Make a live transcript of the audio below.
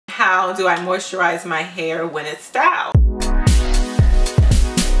how do I moisturize my hair when it's styled?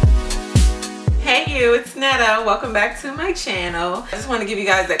 Hey you, it's Netta. Welcome back to my channel. I just want to give you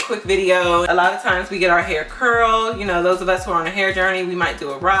guys that quick video. A lot of times we get our hair curled. You know, those of us who are on a hair journey, we might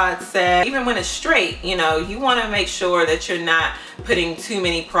do a rod set. Even when it's straight, you know, you want to make sure that you're not putting too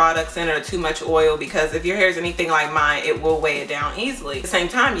many products in or too much oil, because if your hair is anything like mine, it will weigh it down easily. At the same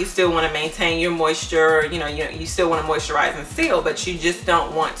time, you still want to maintain your moisture. You still want to moisturize and seal, but you just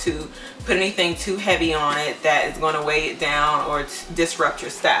don't want to put anything too heavy on it that is going to weigh it down or disrupt your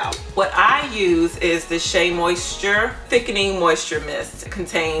style. What I use is the Shea Moisture Thickening Moisture Mist. It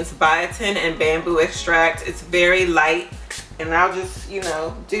contains biotin and bamboo extract. It's very light, and I'll just, you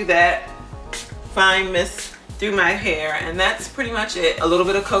know, do that fine mist through my hair, and that's pretty much it. A little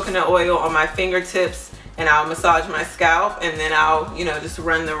bit of coconut oil on my fingertips, and I'll massage my scalp, and then I'll, you know, just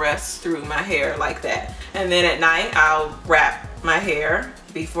run the rest through my hair like that. And then at night I'll wrap my hair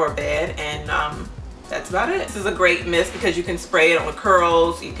before bed, and that's about it. This is a great mist because you can spray it on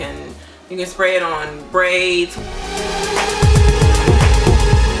curls, you can spray it on braids.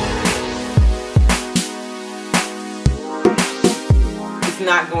 It's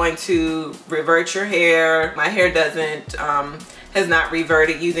not going to revert your hair. My hair has not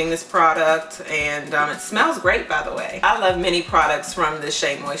reverted using this product, and it smells great, by the way. I love many products from the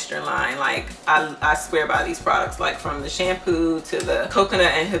Shea Moisture line. Like, I swear by these products, like from the shampoo to the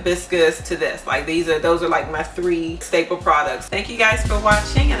coconut and hibiscus to this. Like, those are like my 3 staple products. Thank you guys for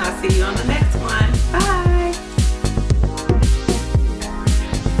watching, and I'll see you on the next one. Bye.